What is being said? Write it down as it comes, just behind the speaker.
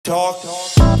Talk.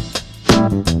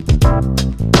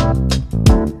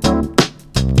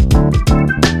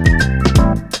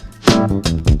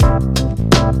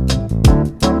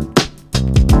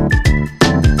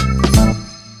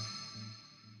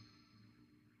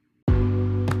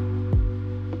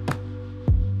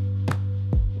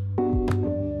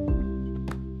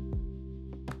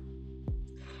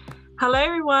 Hello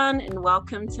everyone and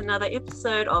welcome to another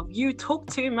episode of You Talk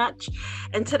Too Much.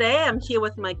 And today I'm here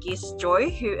with my guest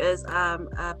Joy, who is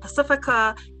a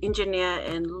Pacifica engineer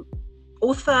and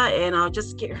author, and I'll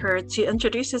just get her to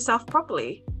introduce herself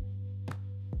properly.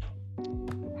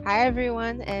 Hi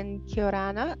everyone and kia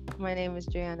ora. My name is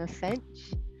Joanna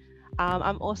Finch.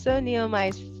 I'm also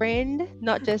Neomai's friend,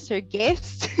 not just her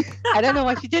guest. I don't know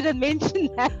why she didn't mention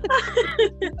that.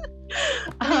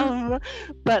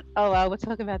 But oh well, we'll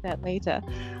talk about that later.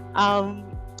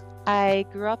 I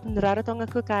grew up in the Rarotonga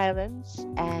Cook Islands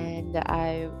and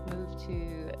I moved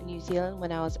to New Zealand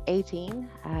when I was 18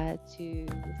 to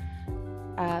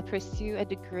pursue a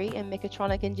degree in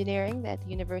mechatronic engineering at the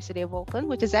University of Auckland,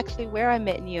 which is actually where I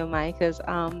met Neomai, because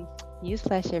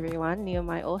newsflash everyone,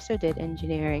 Neomai also did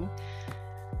engineering.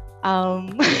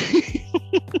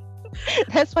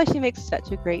 That's why she makes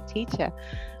such a great teacher.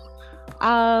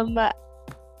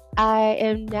 I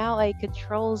am now a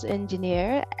controls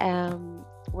engineer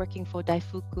working for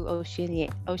Daifuku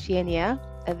Oceania.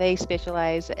 They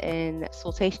specialize in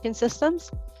sortation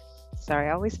systems. Sorry,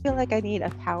 I always feel like I need a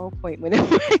PowerPoint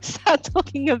whenever I start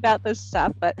talking about this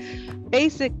stuff, but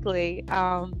basically,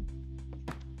 my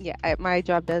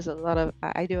job does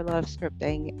I do a lot of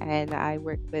scripting, and I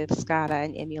work with SCADA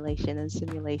and emulation and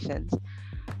simulations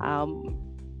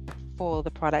for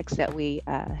the products that we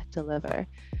deliver.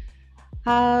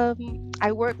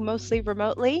 I work mostly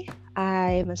remotely.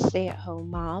 I'm a stay-at-home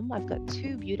mom. I've got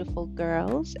 2 beautiful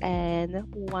girls and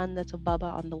 1 little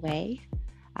bubba on the way.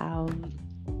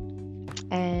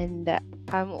 And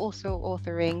I'm also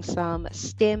authoring some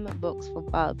STEM books for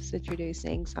bubs,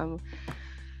 introducing some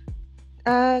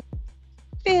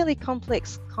fairly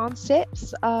complex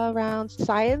concepts around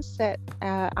science that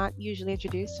aren't usually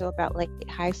introduced till about like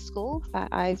high school. But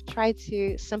I've tried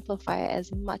to simplify it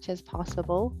as much as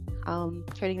possible,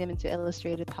 turning them into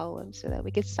illustrated poems so that we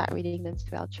could start reading them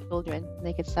to our children and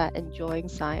they could start enjoying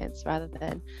science rather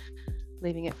than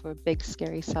leaving it for a big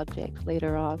scary subject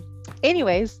later on.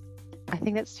 Anyways, I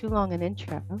think that's too long an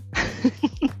intro.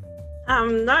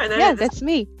 That's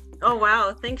me. Oh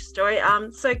wow, thanks Joy.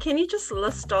 So can you just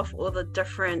list off all the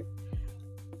different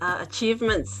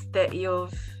achievements that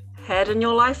you've had in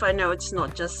your life? I know it's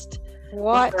not just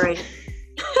what.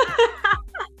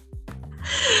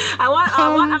 I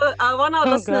want our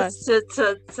listeners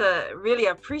to really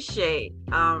appreciate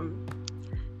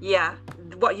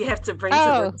what you have to bring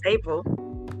to the table.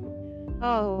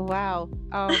 Oh wow.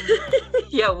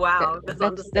 Yeah, wow.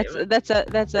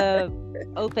 That's a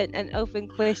open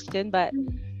question, but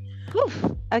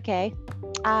whew, okay.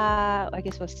 I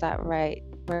guess we'll start right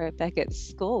back at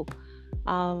school.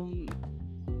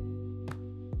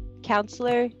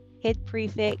 Counselor, head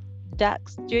prefect,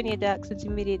 ducks, junior ducks,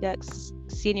 intermediate ducks,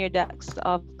 senior ducks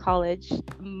of college.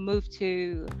 Moved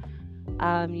to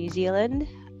New Zealand.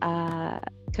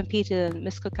 Competed in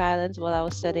Miss Cook Islands while I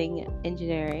was studying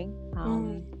engineering.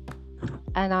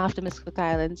 And after Miss Cook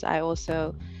Islands, I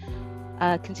also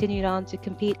continued on to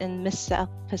compete in Miss South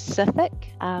Pacific,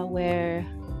 where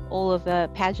all of the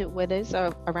pageant winners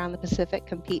around the Pacific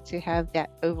compete to have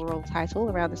that overall title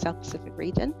around the South Pacific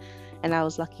region. And I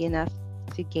was lucky enough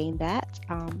to gain that.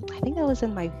 I think that was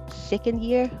in my second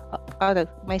year,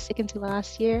 my second to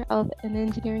last year of an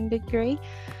engineering degree.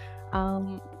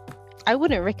 I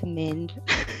wouldn't recommend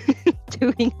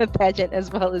doing a pageant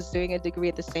as well as doing a degree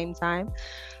at the same time,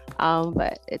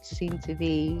 but it seemed to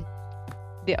be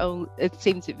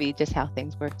just how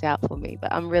things worked out for me.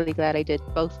 But I'm really glad I did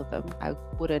both of them. I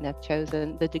wouldn't have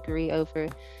chosen the degree over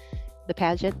the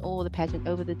pageant or the pageant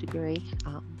over the degree.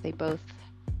 They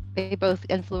both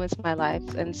influenced my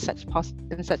life in such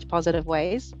positive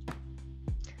ways.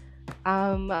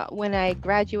 When I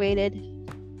graduated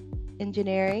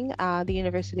engineering, the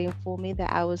university informed me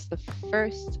that I was the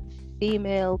first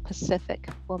female Pacific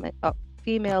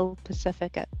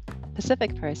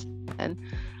person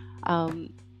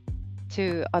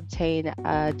to obtain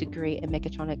a degree in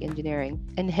mechatronic engineering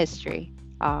in history,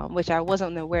 which I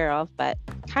wasn't aware of, but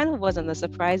kind of wasn't a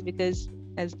surprise because,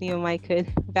 as Neomai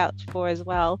could vouch for as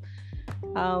well,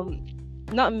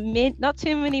 not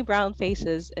too many brown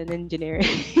faces in engineering.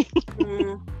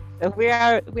 So we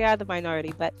are the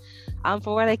minority, but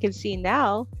from what I can see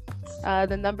now,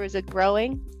 the numbers are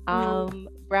growing,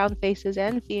 brown faces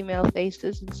and female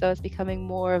faces, and so it's becoming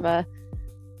more of a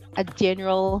a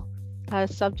general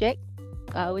subject,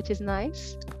 which is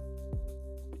nice.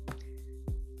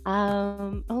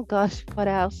 Oh gosh, what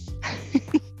else?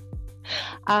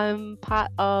 I'm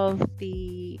part of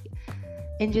the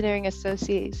Engineering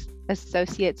Associates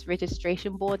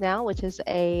Registration Board now, which is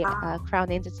a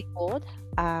Crown Entity Board.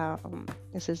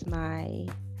 This is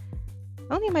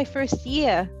only my first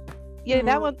year. Yeah,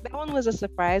 that one was a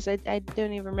surprise. I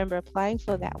don't even remember applying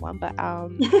for that one, but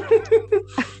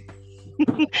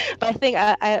but I think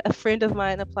a friend of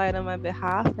mine applied on my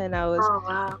behalf, and I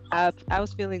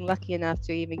was feeling lucky enough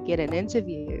to even get an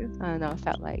interview, and I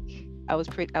felt like I was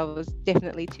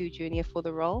definitely too junior for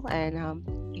the role, and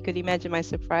you could imagine my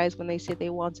surprise when they said they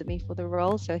wanted me for the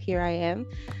role. So here I am,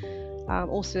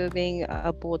 also being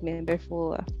a board member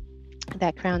for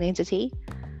that Crown entity.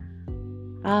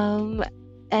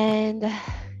 And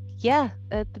yeah,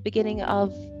 at the beginning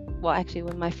of, well, actually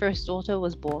when my first daughter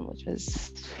was born, which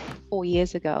was 4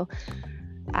 years ago,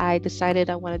 I decided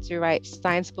I wanted to write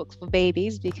science books for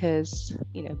babies because,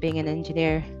 you know, being an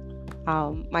engineer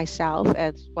myself,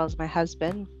 as well as my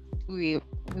husband, we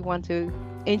want to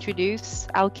introduce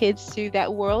our kids to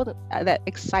that world that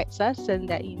excites us and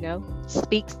that, you know,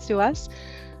 speaks to us.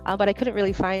 But I couldn't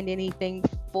really find anything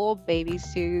for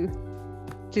babies to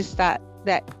start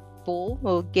that ball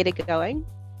or get it going.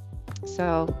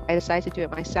 So I decided to do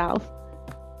it myself.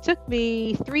 Took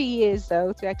me 3 years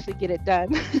though to actually get it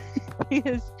done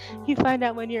because you find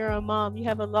out when you're a mom you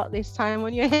have a lot less time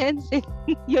on your hands than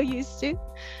you're used to.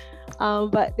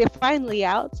 But they're finally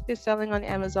out. They're selling on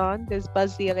Amazon. There's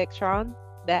Buzz the Electron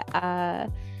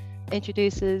that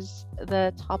introduces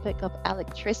the topic of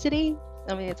electricity.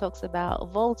 I mean, it talks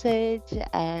about voltage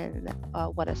and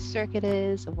what a circuit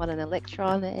is and what an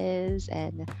electron is,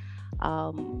 and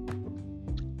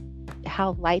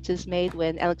how light is made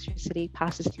when electricity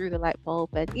passes through the light bulb,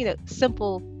 and, you know,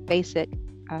 simple, basic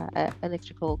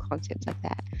electrical concepts like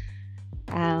that.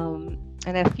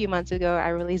 And a few months ago, I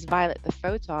released Violet the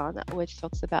Photon, which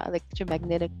talks about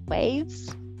electromagnetic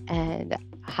waves and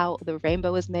how the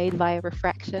rainbow is made via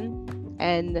refraction.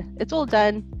 And it's all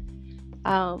done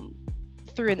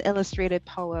through an illustrated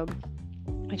poem,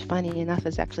 which, funny enough,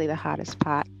 is actually the hardest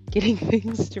part, getting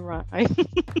things to rhyme.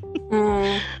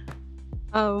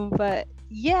 But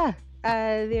yeah,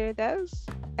 there it goes.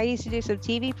 I used to do some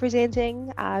TV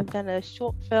presenting. I've done a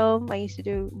short film. I used to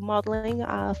do modeling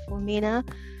for Mina.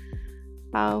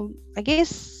 I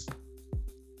guess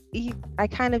I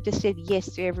kind of just said yes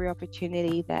to every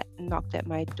opportunity that knocked at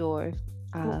my door,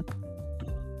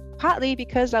 partly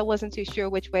because I wasn't too sure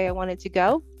which way I wanted to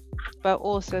go, but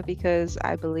also because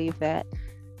I believe that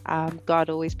God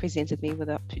always presented me with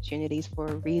opportunities for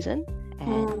a reason,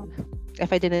 and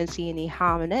if I didn't see any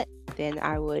harm in it, then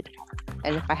I would,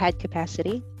 and if I had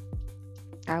capacity,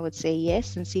 I would say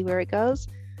yes and see where it goes.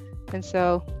 And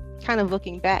so, kind of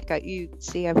looking back, you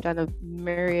see I've done a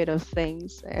myriad of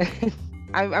things, and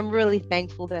I'm really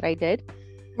thankful that I did.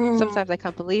 Sometimes I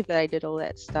can't believe that I did all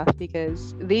that stuff,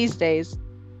 because these days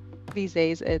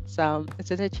it's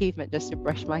an achievement just to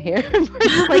brush my hair and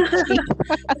brush my teeth.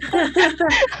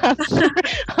 I'm sure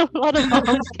a lot of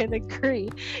moms can agree.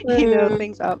 You know,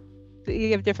 things up.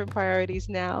 You have different priorities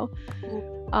now,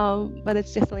 but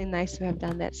it's definitely nice to have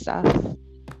done that stuff.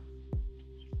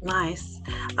 Nice.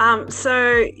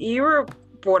 So you were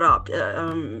brought up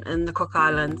in the Cook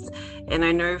Islands, and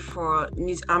I know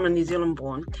I'm a New Zealand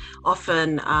born.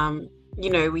 Often, you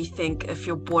know, we think if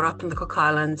you're brought up in the Cook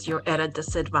Islands, you're at a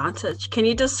disadvantage. Can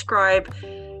you describe?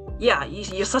 Yeah,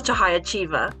 you're such a high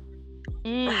achiever.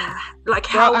 Like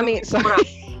how? Well, I mean, sorry.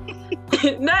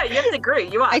 No, you have to agree.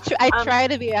 You are. I try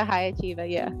to be a high achiever.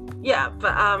 Yeah. Yeah,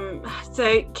 but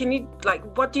so can you,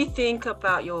 like, what do you think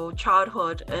about your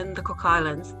childhood in the Cook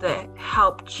Islands that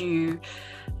helped you,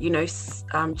 you know,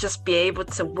 just be able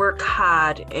to work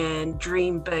hard and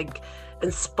dream big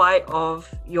in spite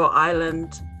of your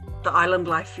island, the island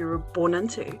life you were born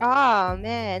into? Oh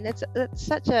man, that's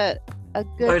such a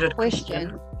good Loaded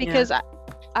question. Because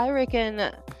I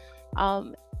reckon,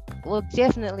 well,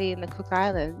 definitely in the Cook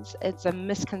Islands, it's a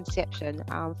misconception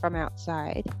from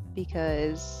outside,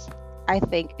 because I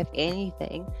think, if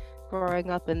anything, growing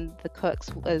up in the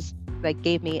Cooks was like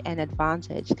gave me an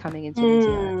advantage coming into New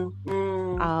Zealand.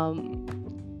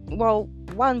 Well,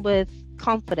 one, with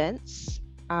confidence,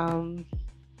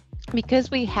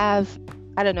 because we have,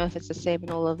 I don't know if it's the same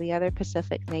in all of the other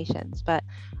Pacific nations, but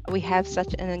we have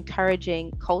such an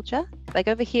encouraging culture. Like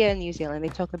over here in New Zealand, they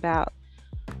talk about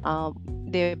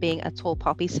there being a tall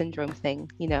poppy syndrome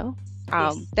thing, you know,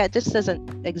 that just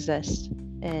doesn't exist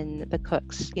in the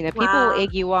Cooks. You know, people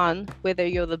egg you on whether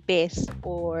you're the best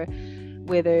or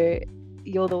whether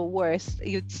you're the worst,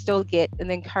 you'd still get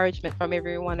an encouragement from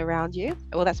everyone around you.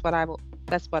 Well, that's what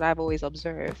I've always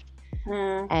observed.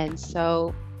 And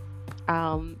so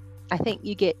I think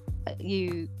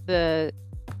the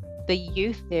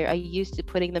youth there are used to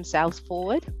putting themselves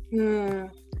forward,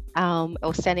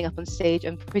 or standing up on stage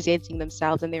and presenting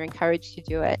themselves, and they're encouraged to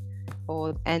do it,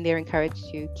 and they're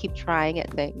encouraged to keep trying at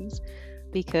things,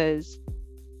 because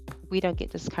we don't get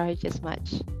discouraged as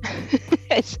much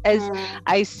as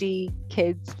I see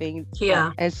kids being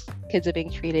as kids are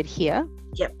being treated here.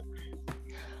 Yep.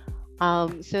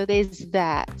 So there's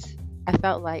that. I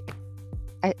felt like,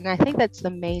 and I think that's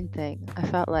the main thing. I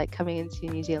felt like coming into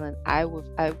New Zealand, I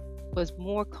was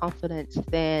more confident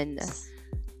than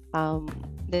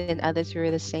others who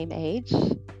are the same age,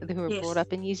 who were brought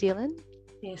up in New Zealand.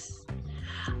 Yes.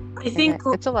 I think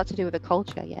it's a lot to do with the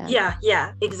culture.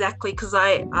 Yeah, exactly, because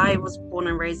I was born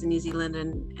and raised in New Zealand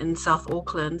in South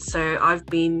Auckland, so and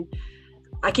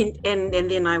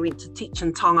then I went to teach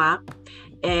in Tonga,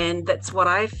 and that's what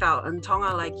I felt in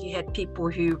Tonga. Like, you had people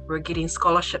who were getting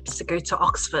scholarships to go to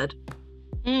Oxford.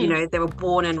 You know, they were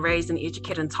born and raised and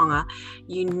educated in Tonga.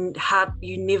 I've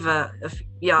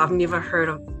never heard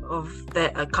of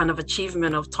that kind of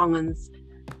achievement of Tongans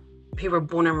who were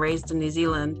born and raised in New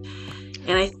Zealand.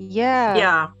 And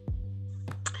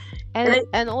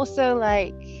and also,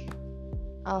 like,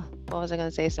 what was I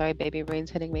gonna say? Sorry, baby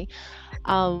brain's hitting me.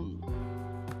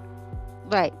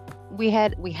 Right, we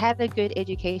had a good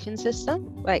education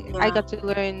system. Like, I got to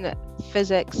learn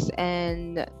physics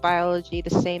and biology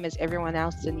the same as everyone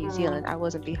else in New Zealand. I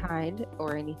wasn't behind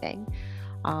or anything.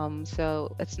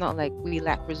 So it's not like we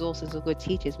lack resources or good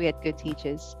teachers. We had good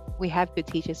teachers. We have good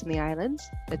teachers in the islands.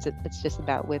 It's just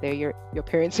about whether your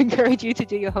parents encourage you to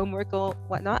do your homework or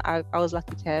whatnot. I was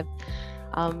lucky to have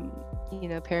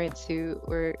parents who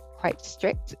were quite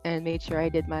strict and made sure I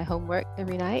did my homework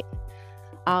every night.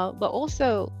 But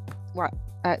also,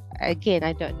 again,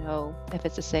 I don't know if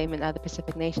it's the same in other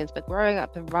Pacific nations, but growing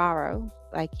up in Raro,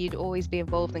 like, you'd always be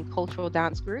involved in cultural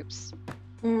dance groups.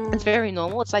 It's very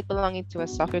normal. It's like belonging to a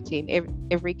soccer team.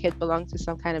 Every kid belonged to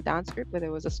some kind of dance group, whether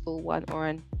it was a school one or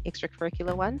an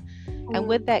extracurricular one. And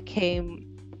with that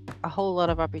came a whole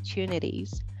lot of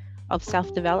opportunities of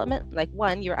self-development. Like,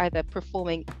 one, you're either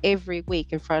performing every week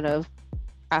in front of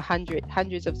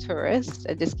hundreds of tourists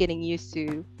and just getting used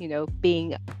to,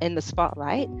 being in the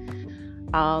spotlight.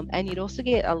 And you'd also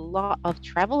get a lot of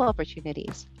travel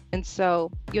opportunities. And so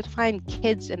you'll find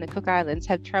kids in the Cook Islands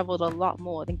have traveled a lot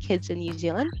more than kids in New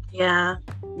Zealand. Yeah.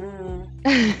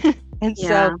 And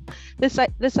so this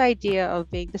idea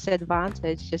of being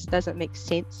disadvantaged just doesn't make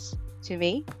sense to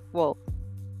me. Well,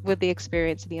 with the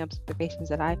experience and the observations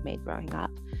that I've made growing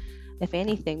up, if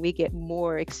anything, we get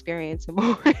more experience and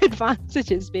more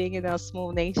advantages being in our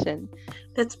small nation.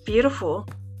 That's beautiful.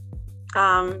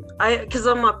 Because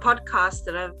on my podcast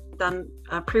that I've done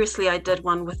previously, I did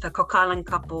one with a Cook Island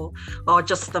couple, or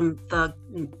just the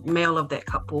male of that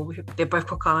couple. They're both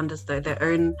Cook Islanders, though. They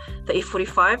own the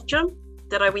E45 gym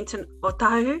that I went to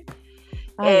Otahu.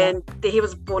 He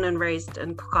was born and raised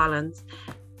in Cook Islands,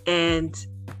 and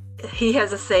he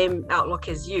has the same outlook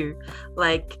as you.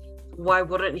 Like, why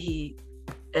wouldn't he,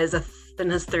 in his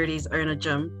 30s, own a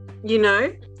gym?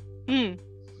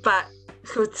 But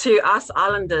to us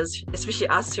islanders, especially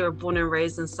us who are born and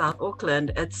raised in South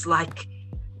Auckland, it's like,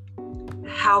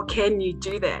 how can you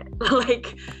do that?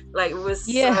 like we're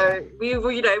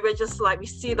just like, we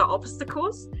see the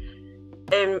obstacles,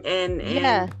 and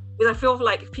because I feel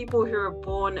like people who are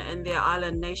born in their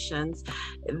island nations,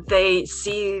 they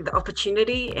see the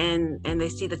opportunity and they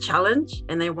see the challenge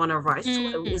and they want to rise to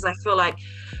it. Because I feel like,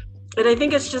 and I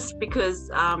think it's just because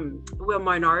we're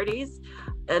minorities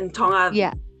in Tonga.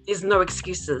 There's no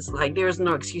excuses. Like, there is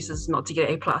no excuses not to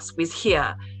get A+. Whereas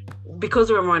here,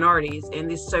 because we're minorities and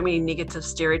there's so many negative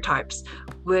stereotypes,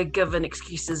 we're given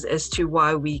excuses as to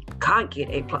why we can't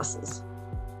get A+.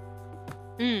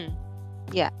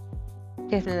 Yeah,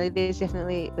 definitely. There's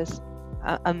definitely this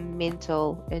a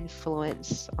mental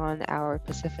influence on our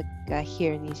Pacifica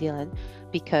here in New Zealand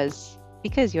because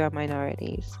you are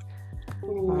minorities,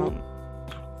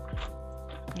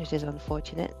 which is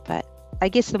unfortunate, but I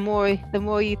guess the more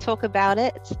you talk about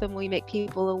it, the more you make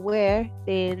people aware,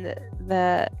 then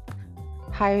the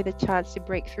higher the chance to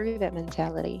break through that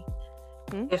mentality.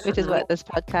 Which is what this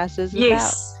podcast is about.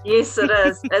 Yes, it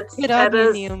is. It's Good on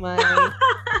you, Nehemiah.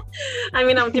 I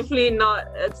mean, I'm definitely not.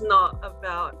 It's not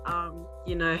about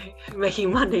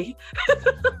making money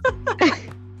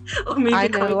or me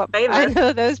becoming famous. I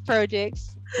know those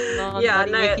projects.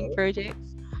 Making projects.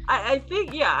 I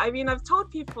think, yeah, I mean, I've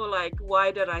told people, like,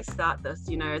 why did I start this?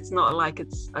 You know, it's not like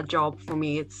it's a job for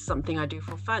me. It's something I do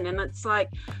for fun. And it's like,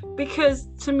 because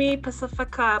to me,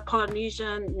 Pacifica,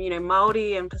 Polynesian, you know,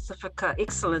 Maori and Pacifica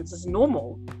excellence is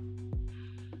normal.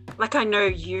 Like, I know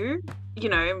you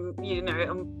know,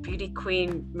 I'm beauty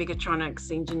queen,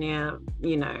 Megatronics engineer,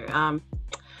 you know,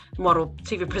 model,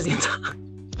 TV presenter.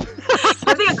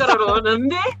 I think I got it all in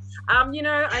there. You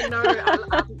know, I know,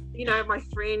 you know, my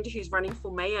friend who's running for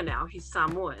mayor now, who's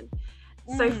Samoan.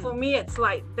 So for me, it's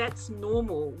like, that's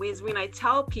normal. Whereas when I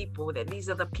tell people that these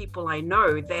are the people I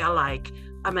know, they are like,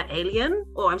 I'm an alien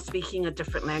or I'm speaking a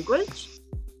different language.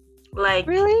 Like,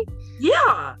 Really?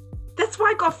 Yeah. That's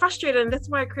why I got frustrated, and that's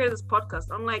why I created this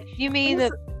podcast. I'm like, You mean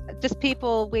that just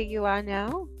people where you are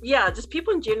now? Yeah, just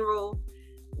people in general.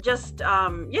 Just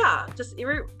just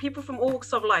people from all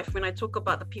walks of life. When I talk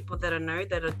about the people that I know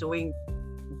that are doing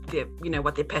you know,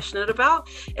 what they're passionate about,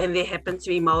 and they happen to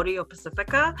be Maori or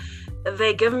Pacifica,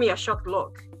 they give me a shocked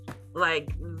look.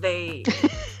 Like, they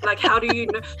like, how do you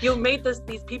know? You made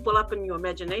these people up in your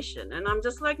imagination. And I'm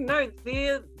just like, no,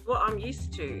 they're what I'm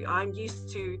used to. I'm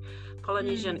used to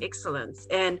Polynesian excellence,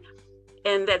 and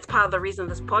that's part of the reason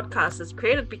this podcast is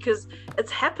created, because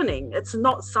it's happening. It's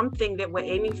not something that we're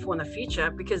aiming for in the future,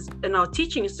 because in our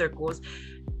teaching circles,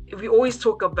 we always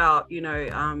talk about, you know,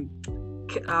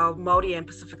 our Māori and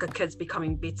Pacifica kids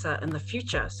becoming better in the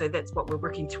future. So that's what we're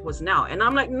working towards now. And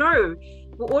I'm like, no,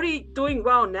 we're already doing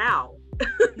well now.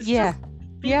 Yeah.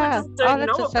 Just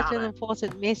That's such an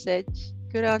important message.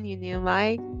 Good on you,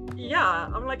 Niamai. Yeah,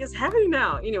 I'm like, it's happening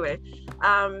now. Anyway,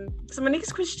 so my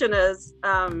next question is,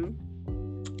 can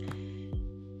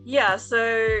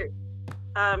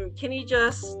you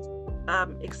just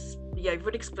you've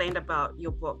already explained about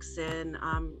your books, and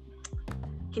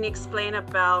can you explain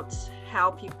about how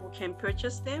people can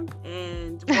purchase them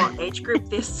and what age group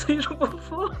they're suitable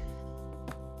for?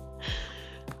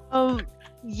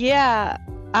 Yeah,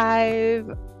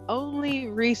 I've only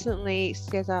recently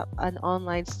set up an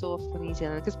online store for New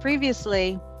Zealand, because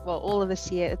previously, well, all of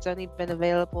this year, it's only been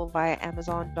available via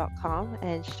Amazon.com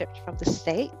and shipped from the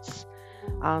States.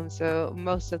 So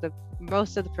most of the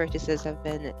purchases have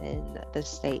been in the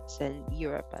States and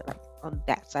Europe, like on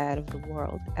that side of the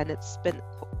world. And it's been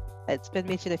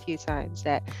mentioned a few times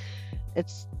that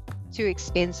it's too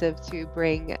expensive to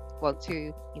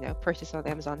purchase on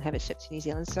Amazon and have it shipped to New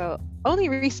Zealand. So only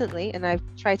recently, and I've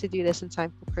tried to do this in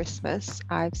time for Christmas,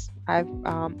 I've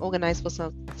organized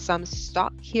for some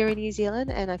stock here in New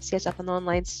Zealand, and I've set up an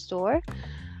online store.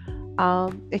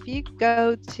 If you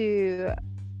go to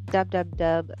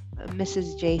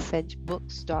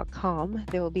www.mrsjfinchbooks.com,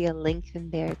 there will be a link in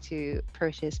there to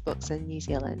purchase books in New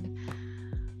Zealand.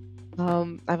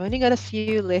 I've only got a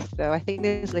few left though. I think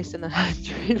there's less than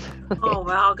 100. Oh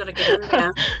wow, gotta get in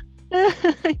there.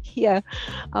 Yeah,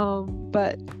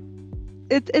 but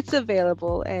it's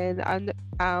available, and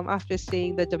after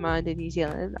seeing the demand in New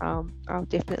Zealand, I'll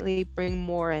definitely bring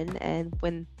more in, and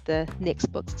when the next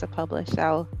books are published,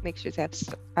 I'll make sure to have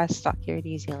stock here in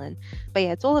New Zealand. But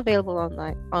yeah, it's all available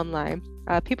online.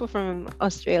 People from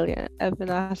Australia have been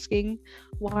asking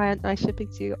why aren't I shipping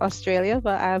to Australia,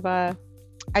 but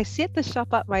I set the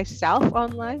shop up myself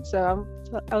online, so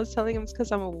I was telling them it's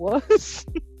because I'm a wuss.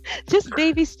 Just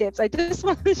baby steps. I just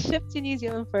want to ship to New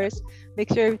Zealand first,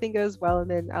 make sure everything goes well,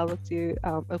 and then I'll look to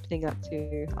opening up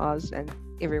to Oz and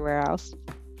everywhere else.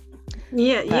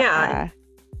 Yeah.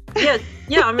 I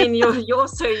mean, you're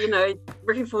also, you know,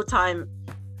 working full time.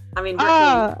 I mean, being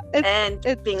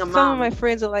a mom. Some of my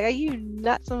friends are like, "Are you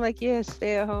nuts?" I'm like, "Yeah,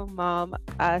 stay-at-home mom.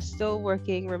 Still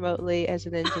working remotely as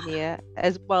an engineer,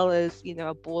 as well as, you know,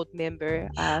 a board member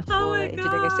for the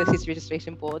Engineering Associates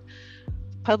Registration Board,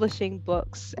 publishing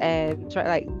books and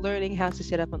learning how to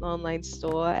set up an online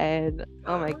store." And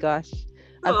oh my gosh,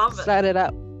 I've started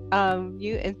up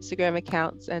new Instagram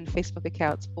accounts and Facebook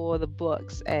accounts for the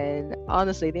books, and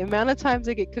honestly, the amount of times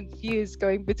I get confused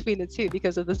going between the two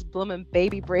because of this blooming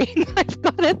baby brain I've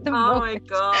got at the moment.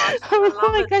 Oh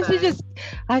my gosh,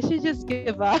 I should just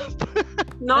give up.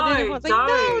 No, don't.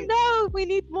 Like, no, we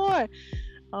need more.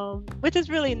 Which is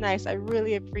really nice. I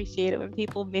really appreciate it when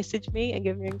people message me and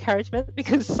give me encouragement,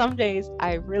 because some days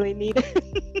I really need it.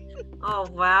 Oh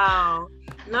wow.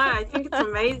 No, I think it's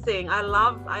amazing. I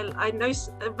know,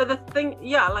 but the thing,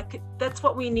 like, that's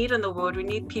what we need in the world. We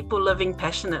need people living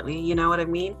passionately, you know what I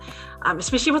mean?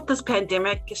 Especially with this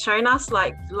pandemic, showing us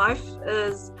like life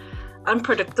is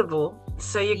unpredictable.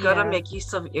 So you gotta make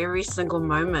use of every single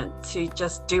moment to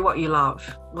just do what you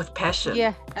love with passion.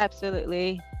 Yeah,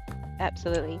 absolutely.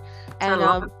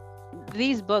 And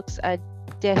these books are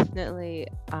definitely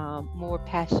more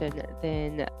passion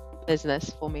than business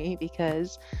for me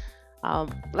because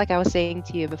like I was saying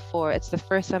to you before, it's the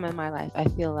first time in my life I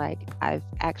feel like I've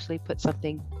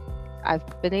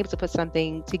been able to put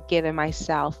something together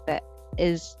myself that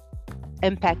is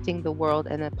impacting the world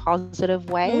in a positive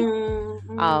way.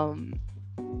 Mm-hmm.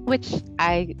 Which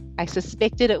I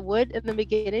suspected it would in the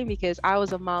beginning because I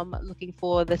was a mom looking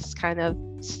for this kind of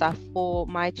stuff for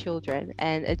my children,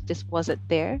 and it just wasn't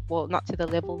there. Well, not to the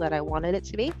level that I wanted it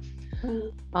to be.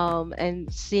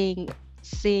 And seeing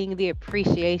the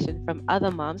appreciation from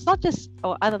other moms,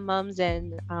 other moms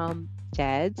and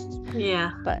dads,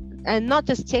 and not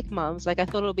just tech moms. Like I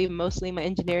thought it would be mostly my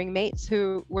engineering mates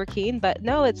who were keen, but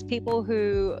no, it's people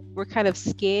who were kind of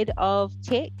scared of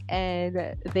tech,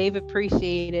 and they've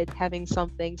appreciated having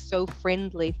something so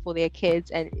friendly for their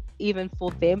kids and even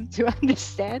for them to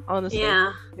understand. Honestly,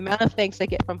 the amount of thanks I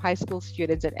get from high school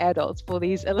students and adults for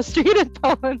these illustrated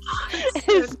poems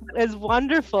is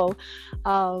wonderful.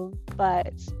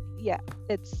 But yeah,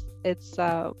 it's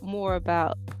more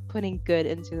about putting good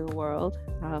into the world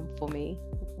for me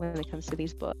when it comes to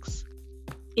these books.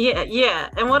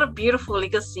 And what a beautiful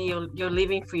legacy you're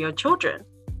leaving for your children.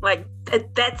 Like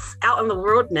that's out in the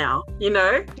world now,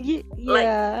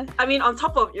 Like, I mean, on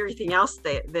top of everything else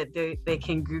that they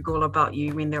can Google about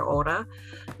you when they're older,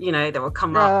 that will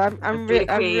come up. I'm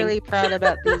really proud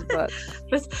about these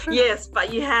books. Yes,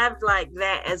 but you have like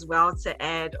that as well to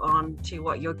add on to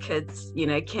what your kids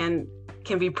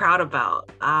can be proud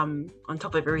about, on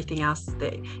top of everything else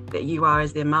that you are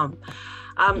as their mum.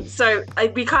 So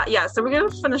we're going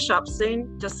to finish up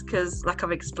soon, just because, like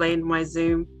I've explained, my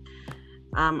Zoom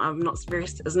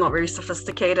is not very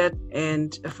sophisticated,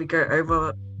 and if we go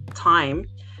over time,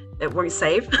 it won't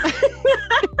save.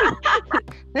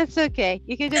 That's okay.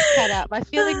 You can just cut out. My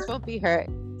feelings won't be hurt.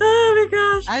 Oh my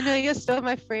gosh! I know you're still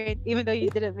my friend, even though you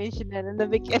didn't mention that in the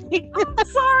beginning.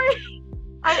 Sorry.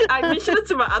 I mentioned it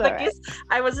to my other guests.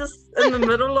 I was just in the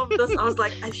middle of this. I was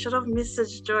like, I should have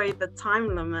messaged Joy the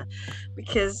time limit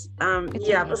because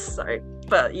sorry.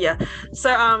 But yeah.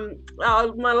 So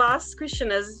my last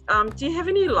question is, do you have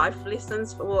any life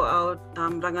lessons for our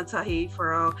rangatahi,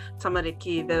 for our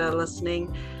tamariki that are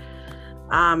listening?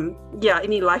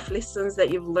 Any life lessons that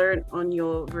you've learned on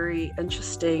your very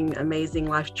interesting, amazing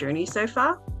life journey so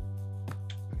far?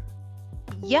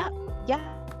 Yeah.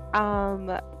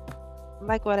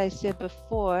 Like what I said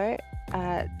before,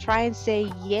 try and say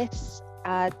yes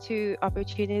to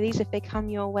opportunities if they come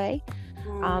your way,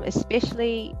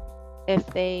 especially if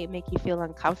they make you feel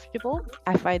uncomfortable.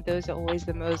 I find those are always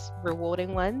the most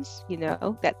rewarding ones.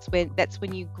 That's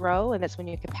when you grow, and that's when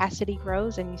your capacity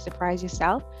grows and you surprise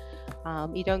yourself.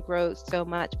 You don't grow so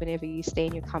much whenever you stay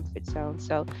in your comfort zone.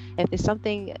 So if there's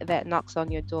something that knocks on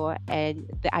your door and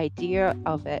the idea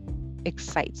of it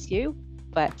excites you,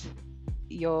 but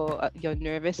you're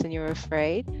nervous and you're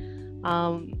afraid,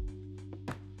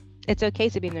 it's okay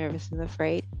to be nervous and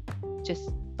afraid,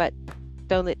 but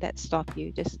don't let that stop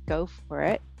you. Just go for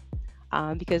it,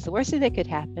 because the worst thing that could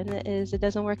happen is it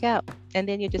doesn't work out, and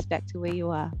then you're just back to where you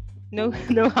are. No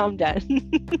harm done.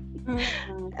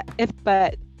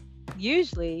 But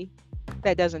usually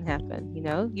that doesn't happen.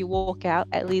 You walk out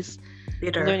at least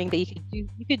learning that you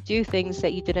could do things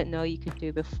that you didn't know you could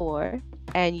do before,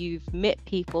 and you've met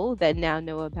people that now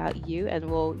know about you and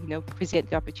will present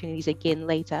the opportunities again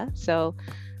later. So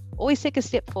always take a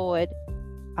step forward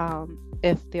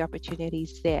if the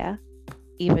opportunity's there,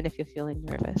 even if you're feeling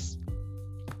nervous.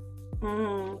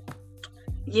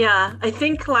 I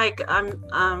think like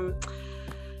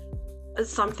it's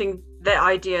something, that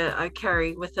idea I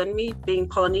carry within me, being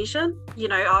Polynesian.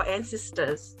 Our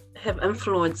ancestors have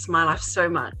influenced my life so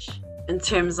much in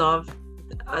terms of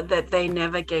that they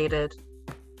navigated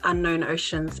unknown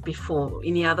oceans before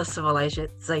any other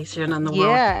civilization in the world.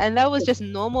 Yeah, and that was just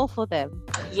normal for them.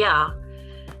 Yeah.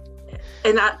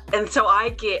 And so I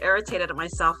get irritated at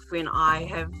myself when I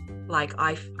have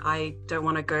I don't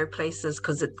want to go places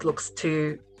because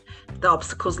the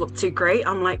obstacles look too great.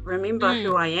 I'm like, remember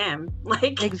who I am.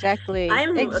 Like, exactly.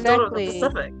 I'm a daughter of the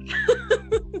Pacific.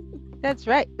 That's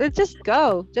right. Let's just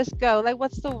go. Like,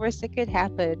 what's the worst that could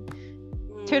happen?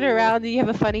 Turn around and you have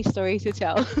a funny story to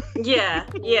tell. yeah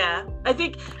I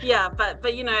think but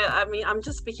I mean, I'm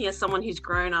just speaking as someone who's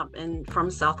grown up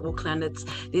from South Auckland.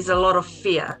 There's a lot of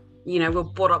fear. We're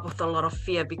brought up with a lot of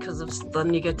fear because of the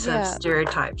negative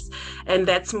stereotypes, and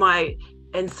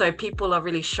so people are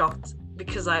really shocked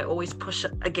because I always push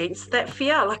against that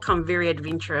fear. Like, I'm very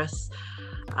adventurous.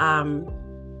 That's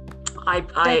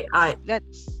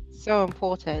so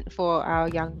important for our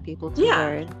young people to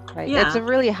learn. It's a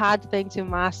really hard thing to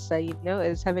master,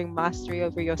 is having mastery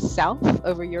over yourself,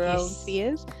 over your own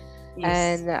fears.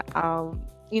 And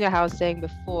you know how I was saying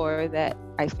before that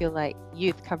I feel like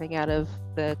youth coming out of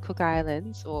the Cook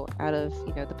Islands or out of,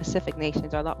 you know, the Pacific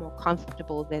nations are a lot more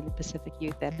comfortable than the Pacific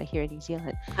youth that are here in New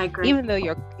Zealand. I agree. Even though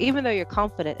you're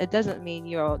confident, it doesn't mean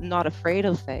you're not afraid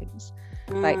of things.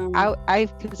 Like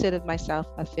I've considered myself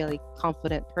a fairly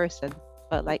confident person,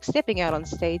 but like stepping out on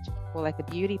stage for like a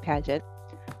beauty pageant,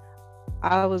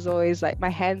 I was always like, my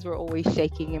hands were always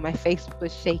shaking and my face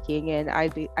was shaking, and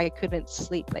I couldn't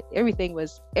sleep. Like everything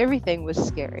was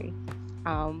scary.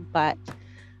 But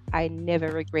I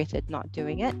never regretted not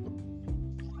doing it.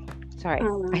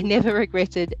 I never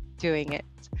regretted doing it.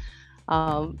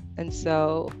 And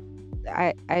so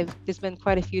there's been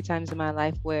quite a few times in my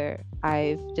life where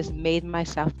I've just made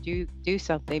myself do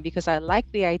something because I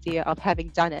like the idea of having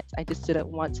done it. I just didn't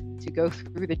want to go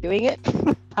through the doing it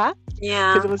part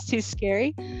because it was too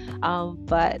scary.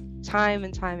 But time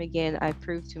and time again, I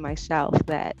proved to myself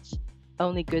that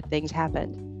only good things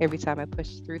happen every time I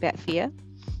push through that fear.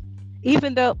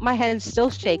 Even though my hands still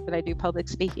shake when I do public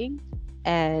speaking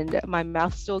and my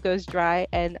mouth still goes dry,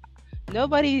 and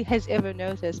nobody has ever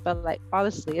noticed, but like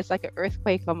honestly, it's like an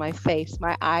earthquake on my face.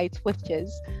 My eye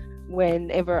twitches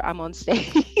whenever I'm on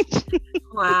stage.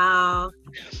 Wow.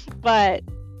 But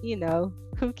you know,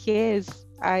 who cares?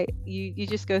 You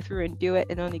just go through and do it,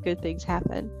 and only good things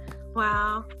happen.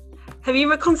 Wow. Have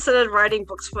you ever considered writing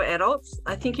books for adults?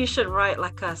 I think you should write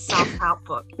like a self-help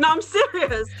book. No, I'm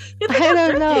serious. I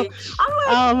don't know.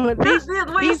 I'm like,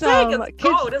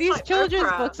 these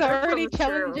children's books are already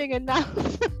challenging enough.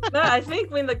 No, I think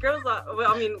when the girls are,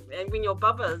 when your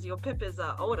peppers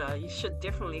are older, you should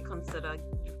definitely consider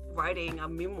writing a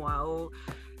memoir. Or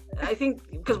I think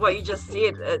because what you just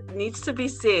said, it needs to be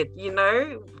said. You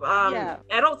know,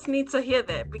 adults need to hear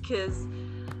that because.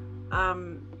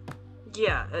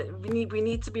 We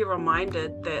need to be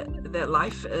reminded that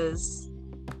life is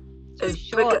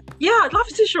short. Life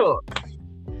is too short.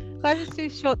 Life is too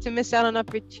short to miss out on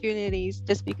opportunities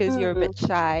just because you're a bit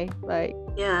shy. Like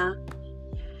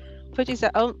put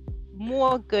yourself.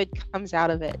 More good comes out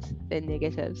of it than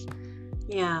negatives.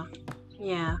 Yeah.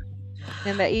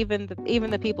 And that even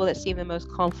the people that seem the most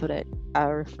confident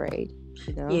are afraid.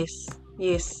 You know.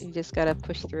 Yes. You just gotta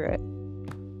push through it.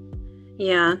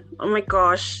 Yeah. Oh my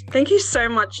gosh. Thank you so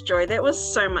much, Joy. That was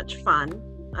so much fun.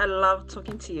 I love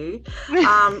talking to you.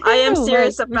 I am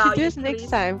serious about we should do this next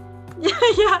time.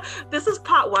 Yeah. This is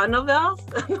part 1 of ours.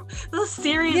 The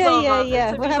series of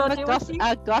We'll have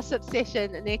a gossip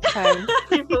session next time.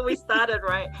 Before we started,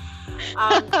 right?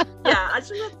 I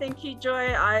just want to thank you,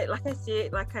 Joy. Like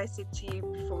I said to you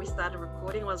before we started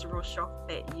recording, I was real shocked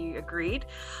that you agreed.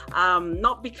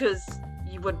 Not because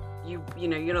you're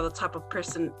the type of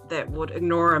person that would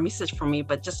ignore a message from me,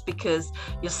 but just because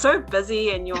you're so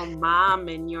busy and you're a mom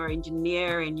and you're an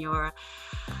engineer and you're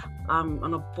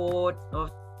on a board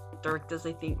of directors,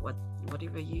 I think,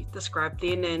 whatever you described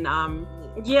then, and and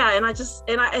I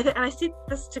said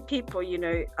this to people, you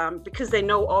know, because they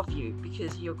know of you,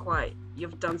 because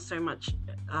you've done so much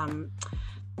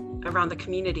around the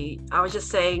community. I was just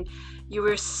saying, you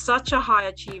were such a high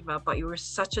achiever, but you were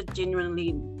such a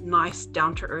genuinely nice,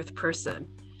 down-to-earth person.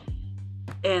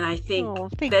 And I think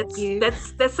that's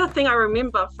the thing I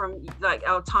remember from like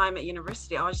our time at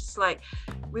university. I was just like,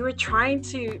 we were trying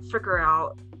to figure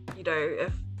out, you know,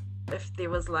 if there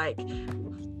was like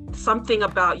something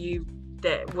about you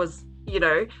that was, you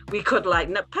know, we could like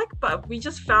nitpick, but we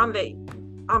just found that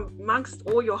amongst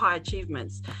all your high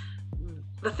achievements,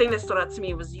 the thing that stood out to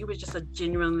me was you were just a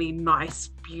genuinely nice,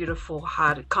 beautiful,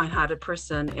 kind-hearted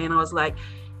person. And I was like,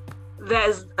 that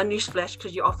is a newsflash,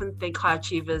 because you often think high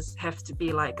achievers have to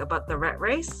be like about the rat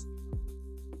race.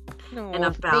 No, and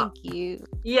about, thank you.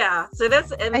 Yeah, so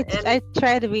that's I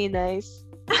try to be nice.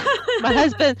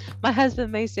 my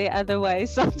husband may say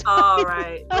otherwise sometimes. Oh,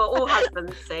 right. Well, all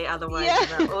husbands say otherwise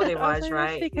about all their wives,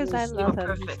 right? Because I love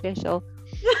him. He's special.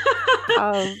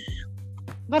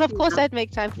 But of course, I'd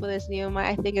make time for this, Neoma.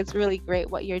 I think it's really great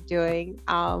what you're doing.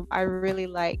 I really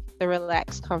like the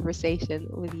relaxed conversation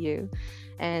with you.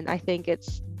 And I think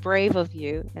it's brave of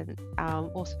you, and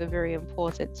also very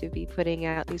important to be putting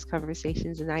out these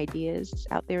conversations and ideas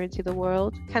out there into the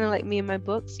world. Kind of like me and my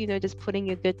books, you know, just putting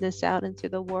your goodness out into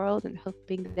the world and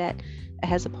hoping that it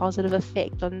has a positive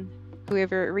effect on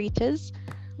whoever it reaches.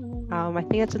 I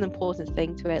think that's an important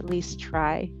thing to at least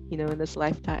try, you know, in this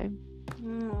lifetime.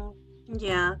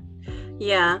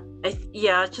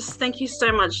 Just thank you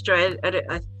so much, Joy.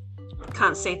 I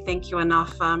can't say thank you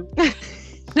enough.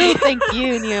 No, thank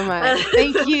you, Neoma.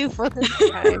 Thank you for this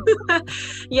time.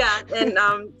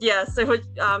 So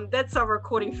that's our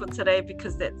recording for today,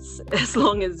 because that's as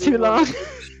long as too long.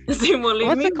 Zoom will leave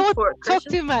What's me it called? for Talk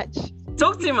too much.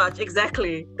 Talk too much,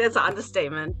 exactly. That's an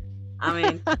understatement. I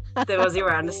mean, there was your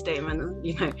understatement,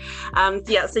 you know.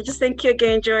 So just thank you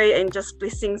again, Joy, and just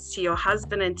blessings to your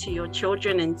husband and to your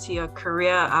children and to your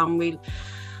career. We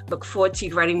look forward to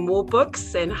you writing more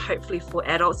books and hopefully for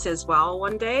adults as well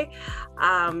one day.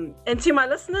 And to my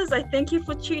listeners, I thank you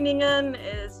for tuning in.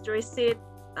 As Joy said,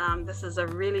 this is a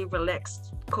really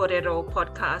relaxed Kōrero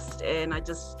podcast, and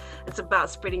it's about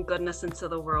spreading goodness into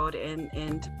the world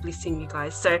and blessing you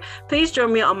guys. So please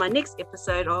join me on my next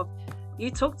episode of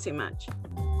You Talk Too Much.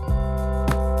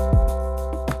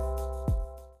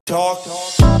 Talk.